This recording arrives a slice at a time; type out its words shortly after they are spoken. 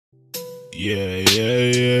Yeah,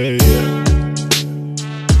 yeah, yeah, yeah.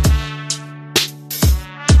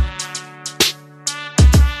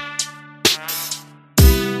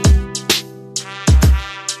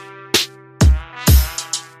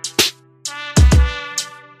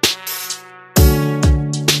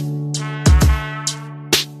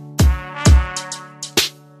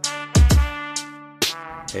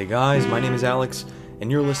 Hey guys, my name is Alex, and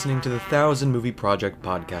you're listening to the 1000 Movie Project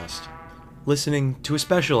podcast. Listening to a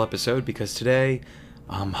special episode because today,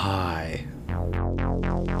 I'm high. 3, 2,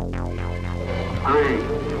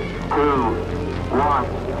 1,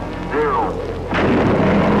 0.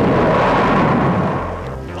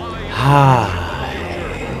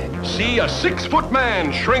 High. See a 6-foot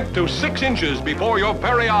man shrink to 6 inches before your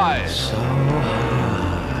very eyes. So high.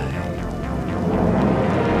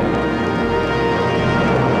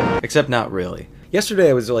 Except not really. Yesterday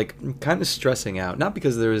I was kind of stressing out, not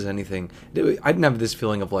because there was anything, I didn't have this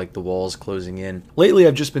feeling of the walls closing in. Lately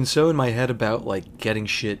I've just been so in my head about getting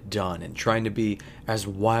shit done and trying to be as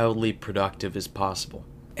wildly productive as possible.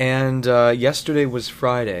 And yesterday was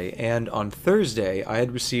Friday, and on Thursday I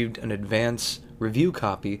had received an advance review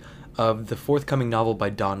copy of the forthcoming novel by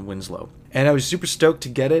Don Winslow. And I was super stoked to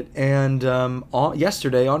get it, and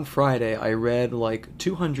yesterday, on Friday, I read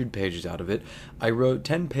 200 pages out of it. I wrote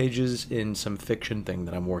 10 pages in some fiction thing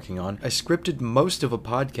that I'm working on. I scripted most of a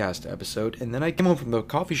podcast episode, and then I came home from the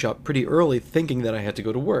coffee shop pretty early thinking that I had to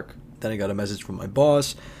go to work. Then I got a message from my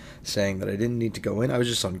boss saying that I didn't need to go in. I was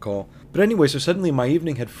just on call. But anyway, so suddenly my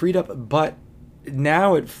evening had freed up, but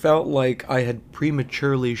now it felt like I had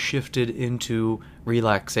prematurely shifted into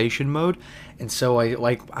relaxation mode, and so I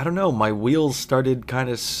don't know, my wheels started kind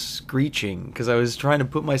of screeching because I was trying to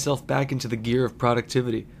put myself back into the gear of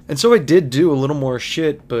productivity. And so I did do a little more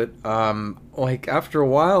shit, but after a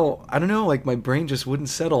while, I don't know, my brain just wouldn't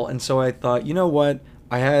settle, and so I thought, you know what,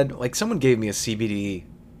 I had someone gave me a CBD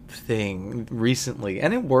thing recently,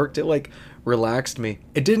 and it worked. It relaxed me.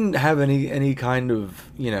 It didn't have any kind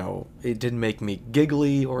of, it didn't make me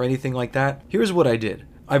giggly or anything like that. Here's what I did.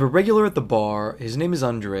 I have a regular at the bar. His name is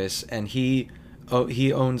Andres, and he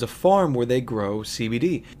owns a farm where they grow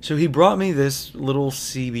CBD. So he brought me this little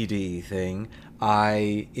CBD thing.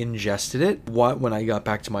 I ingested it when I got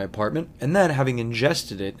back to my apartment, and then having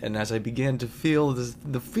ingested it, and as I began to feel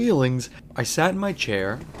the feelings, I sat in my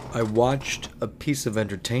chair, I watched a piece of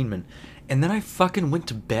entertainment, and then I fucking went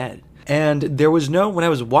to bed. And there was when I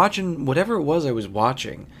was watching whatever it was I was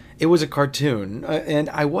watching, it was a cartoon, and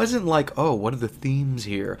I wasn't oh, what are the themes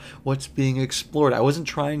here? What's being explored? I wasn't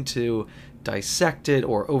trying to dissect it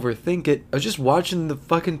or overthink it. I was just watching the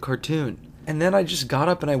fucking cartoon. And then I just got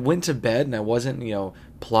up and I went to bed, and I wasn't,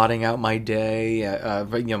 plotting out my day,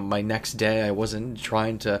 my next day. I wasn't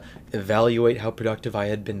trying to evaluate how productive I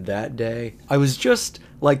had been that day. I was just,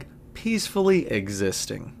 peacefully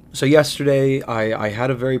existing. So yesterday, I had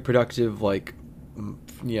a very productive,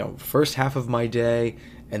 first half of my day,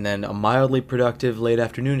 and then a mildly productive late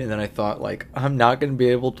afternoon, and then I thought, I'm not going to be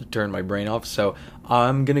able to turn my brain off, so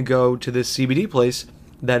I'm going to go to this CBD place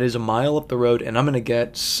that is a mile up the road, and I'm going to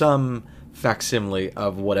get some facsimile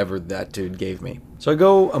of whatever that dude gave me. So I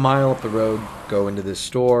go a mile up the road, go into this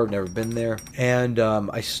store, I've never been there, and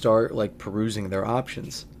I start perusing their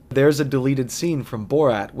options. There's a deleted scene from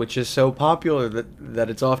Borat, which is so popular that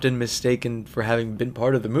it's often mistaken for having been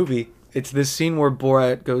part of the movie. It's this scene where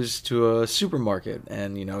Borat goes to a supermarket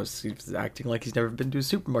and, he's acting like he's never been to a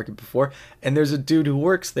supermarket before. And there's a dude who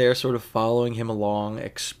works there sort of following him along,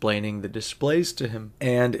 explaining the displays to him.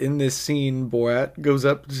 And in this scene, Borat goes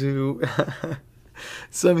up to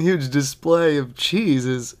some huge display of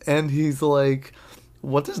cheeses and he's like,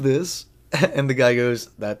 "What is this?" And the guy goes,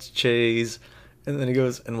 "That's cheese." And then he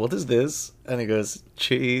goes, "And what is this?" And he goes,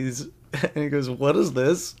 "Cheese." And he goes, "What is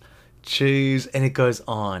this?" "Cheese." And it goes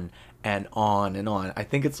on and on and on. I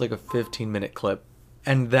think it's a 15-minute clip.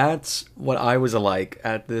 And that's what I was like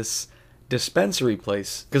at this dispensary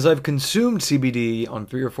place. Because I've consumed CBD on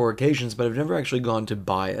 3 or 4 occasions, but I've never actually gone to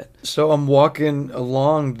buy it. So I'm walking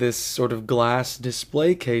along this sort of glass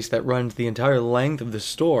display case that runs the entire length of the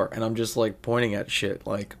store. And I'm just pointing at shit.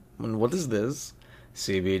 "And what is this?"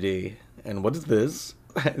 "CBD." "And what is this?"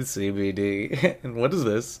 "CBD." "And what is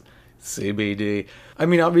this?" "CBD." I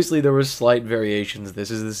mean, obviously there were slight variations. This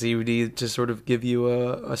is the CBD to sort of give you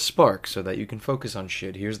a spark so that you can focus on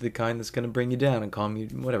shit. Here's the kind that's going to bring you down and calm you,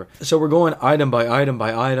 whatever. So we're going item by item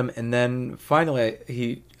by item, and then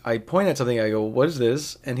finally I point at something, I go, "What is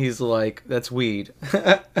this?" And he's like, "That's weed."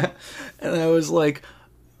 And I was like,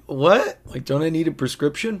 "What? Don't I need a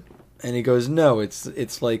prescription?" And he goes, "No, it's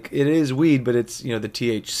it is weed, but it's, the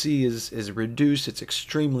THC is reduced, it's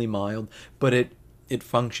extremely mild, but it it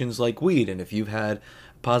functions like weed. And if you've had a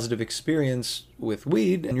positive experience with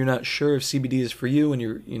weed and you're not sure if CBD is for you and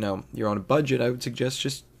you're on a budget, I would suggest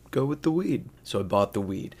just go with the weed. So I bought the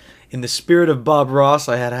weed. In the spirit of Bob Ross,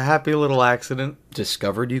 I had a happy little accident.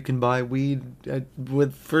 Discovered you can buy weed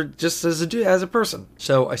for just as a person.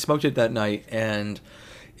 So I smoked it that night, and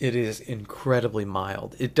it is incredibly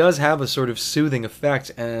mild. It does have a sort of soothing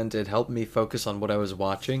effect, and it helped me focus on what I was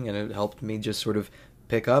watching, and it helped me just sort of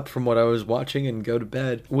pick up from what I was watching and go to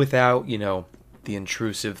bed without, the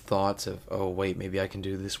intrusive thoughts of, oh wait, maybe I can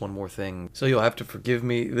do this one more thing. So you'll have to forgive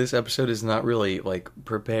me. This episode is not really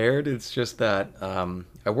prepared. It's just that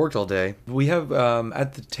I worked all day. We have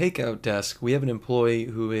at the takeout desk, we have an employee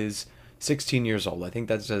who is 16 years old. I think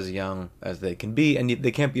that's as young as they can be, and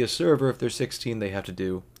they can't be a server. If they're 16, they have to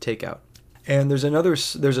do takeout. And there's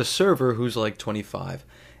a server who's 25,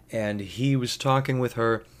 and he was talking with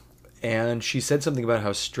her, and she said something about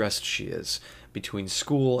how stressed she is between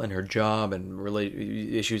school and her job and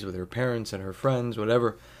issues with her parents and her friends,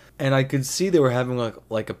 whatever. And I could see they were having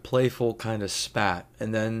like a playful kind of spat.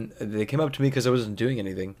 And then they came up to me because I wasn't doing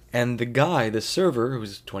anything. And the guy, the server, who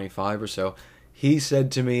was 25 or so, he said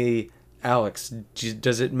to me, Alex,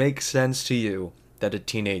 does it make sense to you that a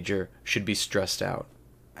teenager should be stressed out?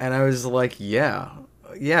 And I was like, yeah,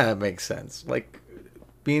 it makes sense.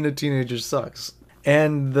 Being a teenager sucks.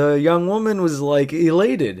 And the young woman was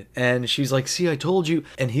elated, and she's like, see, I told you.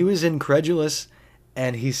 And he was incredulous,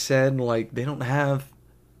 and he said they don't have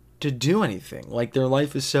to do anything. Their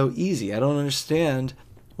life is so easy. I don't understand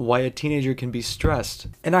why a teenager can be stressed.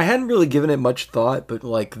 And I hadn't really given it much thought, but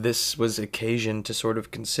this was occasion to sort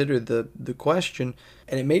of consider the question,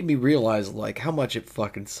 and it made me realize how much it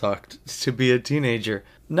fucking sucked to be a teenager.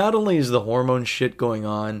 Not only is the hormone shit going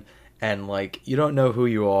on, and you don't know who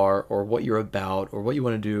you are or what you're about or what you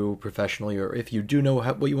want to do professionally, or if you do know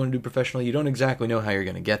what you want to do professionally, you don't exactly know how you're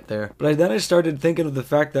going to get there. But then I started thinking of the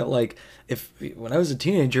fact that when I was a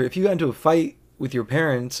teenager, if you got into a fight with your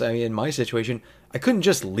parents, I mean, in my situation, I couldn't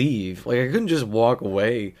just leave. I couldn't just walk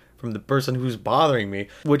away from the person who's bothering me,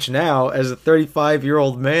 which now, as a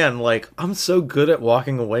 35-year-old man, I'm so good at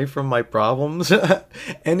walking away from my problems.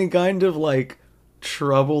 Any kind of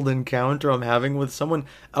troubled encounter I'm having with someone,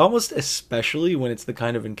 almost especially when it's the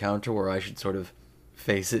kind of encounter where I should sort of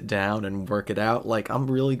face it down and work it out, I'm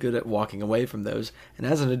really good at walking away from those, and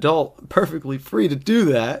as an adult, perfectly free to do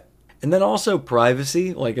that. And then also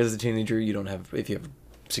privacy, as a teenager, you don't have, if you have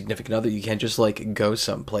a significant other, you can't just go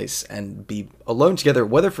someplace and be alone together,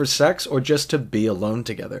 whether for sex or just to be alone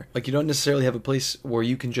together. You don't necessarily have a place where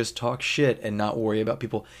you can just talk shit and not worry about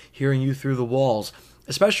people hearing you through the walls.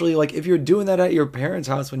 Especially, if you're doing that at your parents'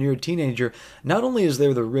 house when you're a teenager, not only is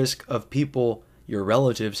there the risk of people, your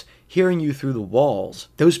relatives, hearing you through the walls,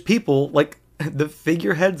 those people, the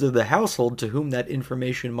figureheads of the household to whom that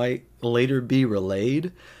information might later be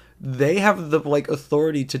relayed, they have the,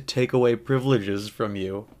 authority to take away privileges from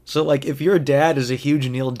you. So, if your dad is a huge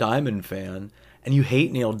Neil Diamond fan, and you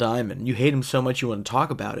hate Neil Diamond, you hate him so much you want to talk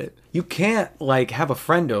about it, you can't, have a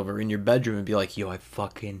friend over in your bedroom and be like, yo, I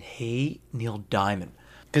fucking hate Neil Diamond.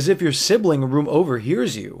 Because if your sibling a room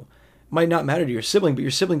overhears you, it might not matter to your sibling, but your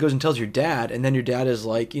sibling goes and tells your dad, and then your dad is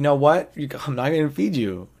like, you know what, I'm not going to feed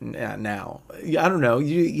you now. I don't know,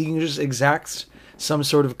 you can just exact some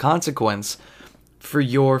sort of consequence for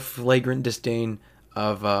your flagrant disdain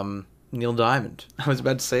of Neil Diamond. I was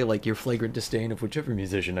about to say your flagrant disdain of whichever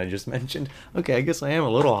musician I just mentioned. Okay, I guess I am a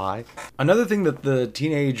little high. Another thing that the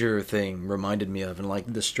teenager thing reminded me of, and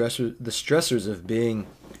the stressors of being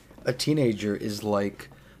a teenager, is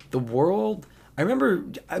the world. I remember,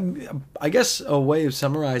 I guess a way of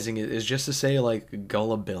summarizing it is just to say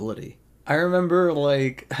gullibility. I remember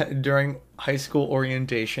during high school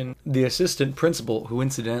orientation, the assistant principal, who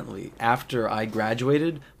incidentally, after I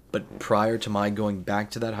graduated, but prior to my going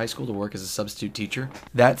back to that high school to work as a substitute teacher,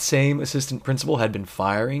 that same assistant principal had been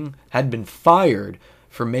fired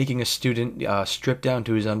for making a student strip down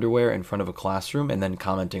to his underwear in front of a classroom and then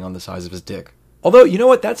commenting on the size of his dick. Although, you know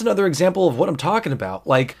what? That's another example of what I'm talking about.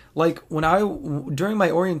 During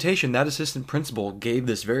my orientation, that assistant principal gave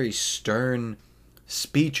this very stern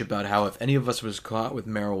speech about how if any of us was caught with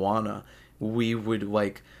marijuana, we would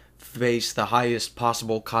face the highest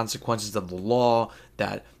possible consequences of the law,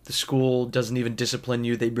 that the school doesn't even discipline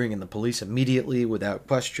you, they bring in the police immediately without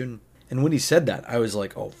question. And when he said that, I was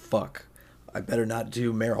like, oh fuck, I better not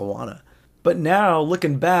do marijuana. But now,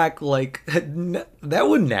 looking back, that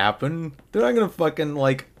wouldn't happen. They're not gonna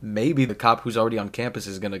fucking, maybe the cop who's already on campus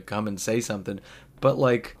is gonna come and say something. But,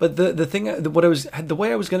 the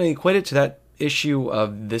way I was gonna equate it to that issue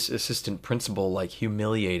of this assistant principal,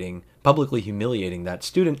 publicly humiliating that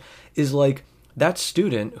student, is that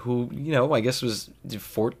student who, I guess was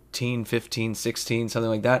 14, 15, 16, something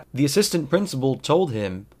like that, the assistant principal told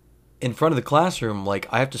him in front of the classroom, like,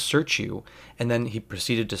 I have to search you. And then he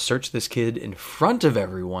proceeded to search this kid in front of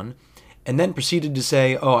everyone, and then proceeded to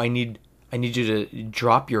say, oh, I need you to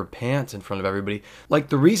drop your pants in front of everybody. Like,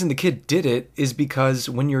 the reason the kid did it is because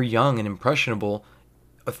when you're young and impressionable,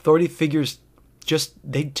 authority figures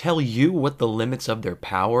they tell you what the limits of their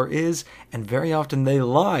power is, and very often they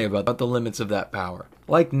lie about the limits of that power.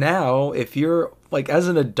 Like now, if you're, like, as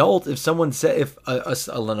an adult, if someone said, if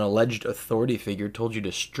an alleged authority figure told you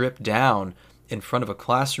to strip down in front of a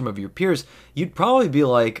classroom of your peers, you'd probably be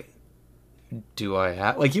like, do I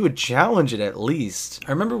have, like, you would challenge it at least.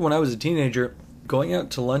 I remember when I was a teenager going out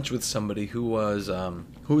to lunch with somebody who was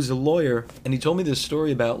a lawyer, and he told me this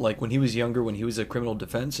story about, like, when he was younger, when he was a criminal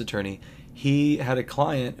defense attorney, he had a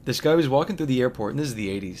client. This guy was walking through the airport, and this is the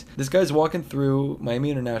 80s. This guy's walking through Miami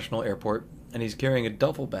International Airport, and he's carrying a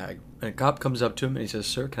duffel bag. And a cop comes up to him, and he says,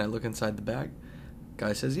 sir, can I look inside the bag?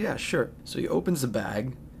 Guy says, yeah, sure. So he opens the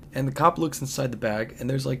bag, and the cop looks inside the bag, and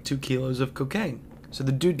there's like 2 kilos of cocaine. So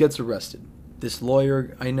the dude gets arrested. This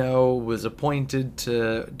lawyer I know was appointed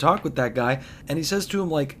to talk with that guy, and he says to him,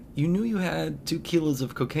 like, you knew you had 2 kilos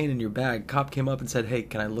of cocaine in your bag. Cop came up and said, hey,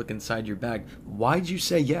 can I look inside your bag? Why'd you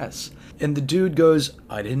say yes? And the dude goes,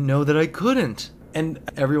 I didn't know that I couldn't. And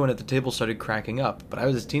everyone at the table started cracking up. But I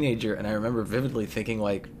was a teenager, and I remember vividly thinking,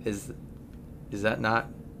 like, is that not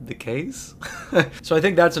the case? So I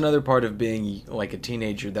think that's another part of being, like, a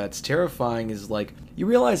teenager that's terrifying, is, like, you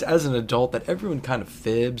realize as an adult that everyone kind of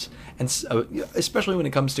fibs, and especially when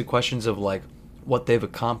it comes to questions of, like, what they've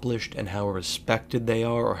accomplished and how respected they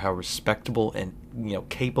are, or how respectable and,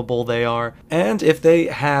 capable they are. And if they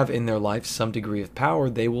have in their life some degree of power,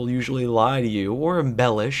 they will usually lie to you or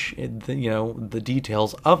embellish, the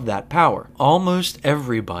details of that power. Almost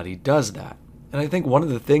everybody does that. And I think one of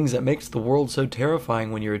the things that makes the world so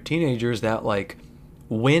terrifying when you're a teenager is that, like,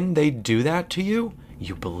 when they do that to you,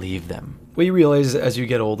 you believe them. What you realize as you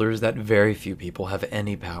get older is that very few people have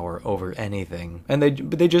any power over anything. And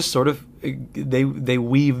they just sort of, they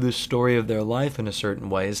weave the story of their life in a certain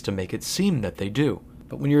ways to make it seem that they do.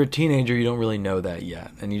 But when you're a teenager, you don't really know that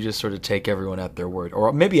yet. And you just sort of take everyone at their word.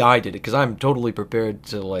 Or maybe I did it, because I'm totally prepared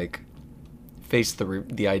to, like, face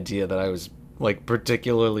the idea that I was, like,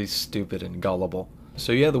 particularly stupid and gullible.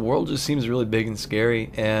 So yeah, the world just seems really big and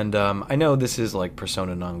scary, and I know this is, like,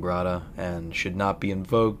 persona non grata and should not be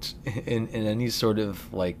invoked in any sort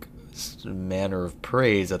of, like, manner of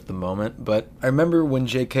praise at the moment, but I remember when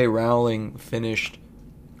J.K. Rowling finished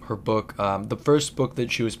her book, the first book that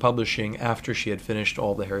she was publishing after she had finished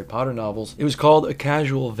all the Harry Potter novels. It was called A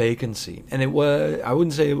Casual Vacancy, and it was, I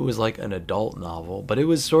wouldn't say it was like an adult novel, but it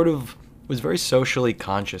was sort of, it was very socially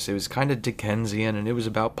conscious. It was kind of Dickensian, and it was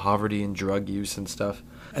about poverty and drug use and stuff.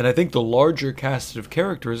 And I think the larger cast of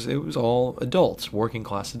characters, it was all adults, working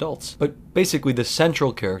class adults. But basically the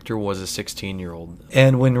central character was a 16-year-old.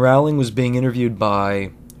 And when Rowling was being interviewed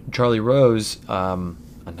by Charlie Rose,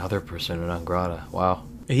 another persona non grata, wow.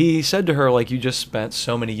 He said to her, like, you just spent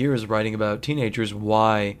so many years writing about teenagers,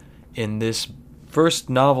 why in this first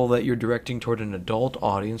novel that you're directing toward an adult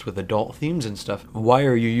audience with adult themes and stuff, why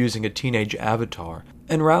are you using a teenage avatar?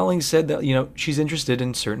 And Rowling said that, she's interested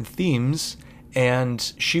in certain themes,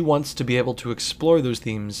 and she wants to be able to explore those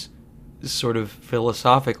themes sort of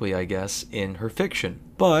philosophically, I guess, in her fiction.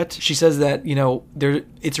 But she says that,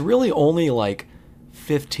 it's really only, like,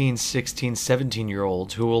 15, 16,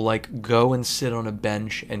 17-year-olds who will, like, go and sit on a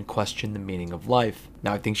bench and question the meaning of life.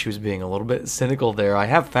 Now, I think she was being a little bit cynical there. I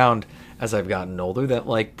have found, as I've gotten older, that,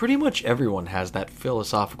 like, pretty much everyone has that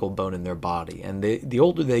philosophical bone in their body. And the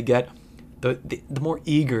older they get, the more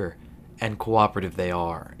eager and cooperative they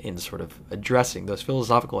are in sort of addressing those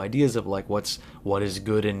philosophical ideas of, like, what is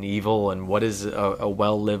good and evil, and what is a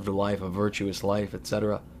well-lived life, a virtuous life,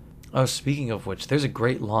 etc. Oh, speaking of which, there's a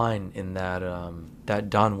great line in that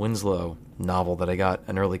Don Winslow novel that I got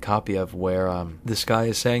an early copy of, where this guy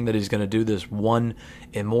is saying that he's going to do this one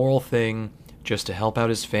immoral thing just to help out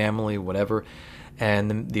his family, whatever,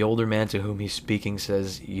 and the older man to whom he's speaking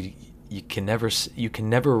says, you can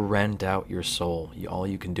never rent out your soul. All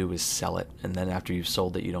you can do is sell it, and then after you've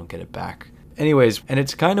sold it, you don't get it back. Anyways, and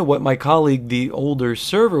it's kind of what my colleague, the older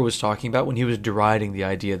server, was talking about when he was deriding the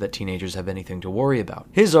idea that teenagers have anything to worry about.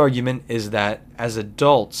 His argument is that as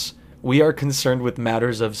adults, we are concerned with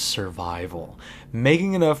matters of survival.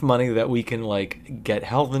 Making enough money that we can, like, get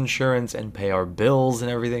health insurance and pay our bills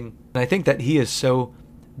and everything. And I think that he is so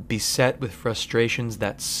beset with frustrations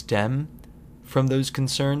that stem from those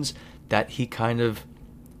concerns that he kind of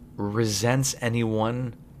resents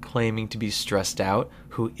anyone claiming to be stressed out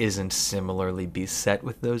who isn't similarly beset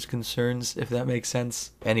with those concerns, if that makes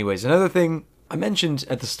sense. Anyways, another thing, I mentioned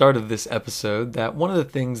at the start of this episode that one of the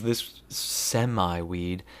things this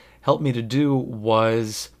semi-weed helped me to do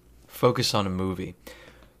was focus on a movie.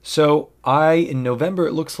 So in November,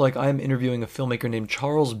 it looks like I'm interviewing a filmmaker named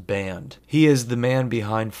Charles Band. He is the man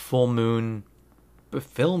behind Full Moon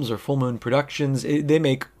Films or Full Moon Productions. They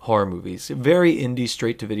make horror movies, very indie,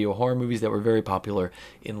 straight-to-video horror movies that were very popular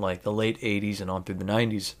in like the late 80s and on through the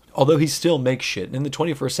 90s. Although he still makes shit. And in the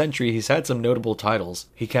 21st century, he's had some notable titles.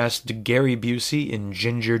 He cast Gary Busey in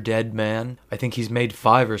Ginger Dead Man. I think he's made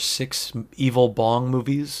 5 or 6 Evil Bong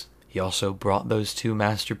movies. He also brought those 2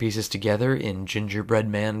 masterpieces together in Gingerbread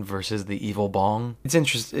Man versus the Evil Bong. It's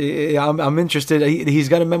interesting. I'm interested. He's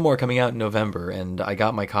got a memoir coming out in November, and I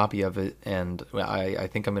got my copy of it, and I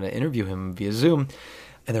think I'm going to interview him via Zoom.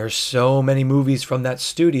 And there are so many movies from that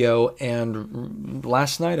studio, and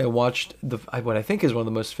last night I watched what I think is one of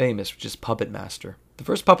the most famous, which is Puppet Master. The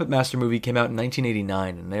first Puppet Master movie came out in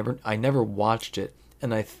 1989, and I never watched it.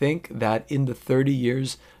 And I think that in the 30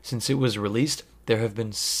 years since it was released, there have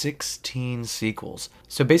been 16 sequels.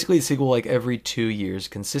 So basically a sequel like every 2 years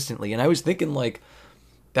consistently. And I was thinking like,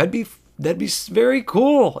 that'd be very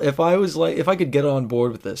cool if I could get on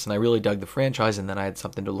board with this. And I really dug the franchise, and then I had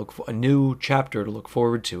something to look for, a new chapter to look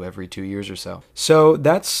forward to every 2 years or so. So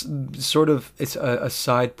that's sort of, it's a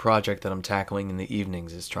side project that I'm tackling in the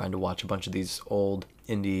evenings, is trying to watch a bunch of these old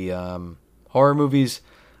indie horror movies.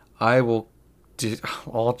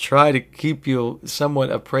 I'll try to keep you somewhat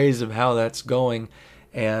appraised of how that's going.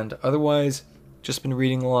 And otherwise, just been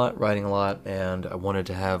reading a lot, writing a lot, and I wanted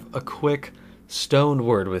to have a quick stoned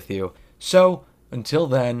word with you. So, until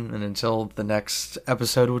then, and until the next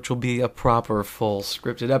episode, which will be a proper, full,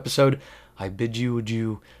 scripted episode, I bid you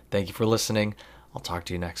adieu. Thank you for listening. I'll talk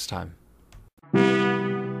to you next time.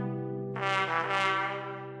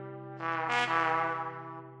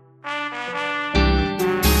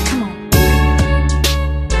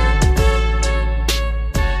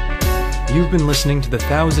 You've been listening to the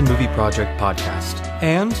 1000 Movie Project podcast.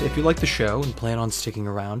 And if you like the show and plan on sticking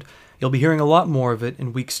around, you'll be hearing a lot more of it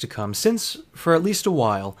in weeks to come, since, for at least a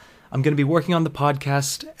while, I'm going to be working on the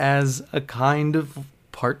podcast as a kind of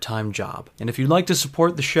part-time job. And if you'd like to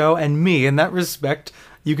support the show and me in that respect,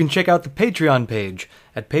 you can check out the Patreon page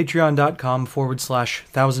at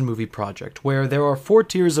patreon.com/1000 Movie Project, where there are 4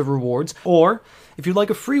 tiers of rewards. Or, if you'd like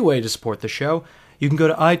a free way to support the show, you can go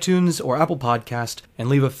to iTunes or Apple Podcast and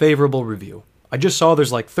leave a favorable review. I just saw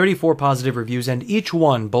there's like 34 positive reviews, and each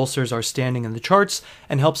one bolsters our standing in the charts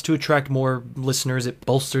and helps to attract more listeners. It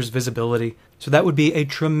bolsters visibility. So that would be a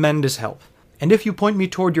tremendous help. And if you point me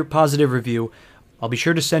toward your positive review, I'll be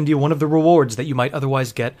sure to send you one of the rewards that you might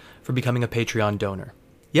otherwise get for becoming a Patreon donor.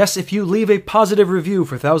 Yes, if you leave a positive review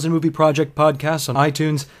for 1000 Movie Project Podcasts on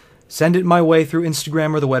iTunes, send it my way through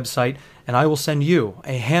Instagram or the website, and I will send you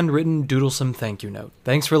a handwritten doodlesome thank you note.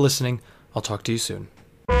 Thanks for listening. I'll talk to you soon.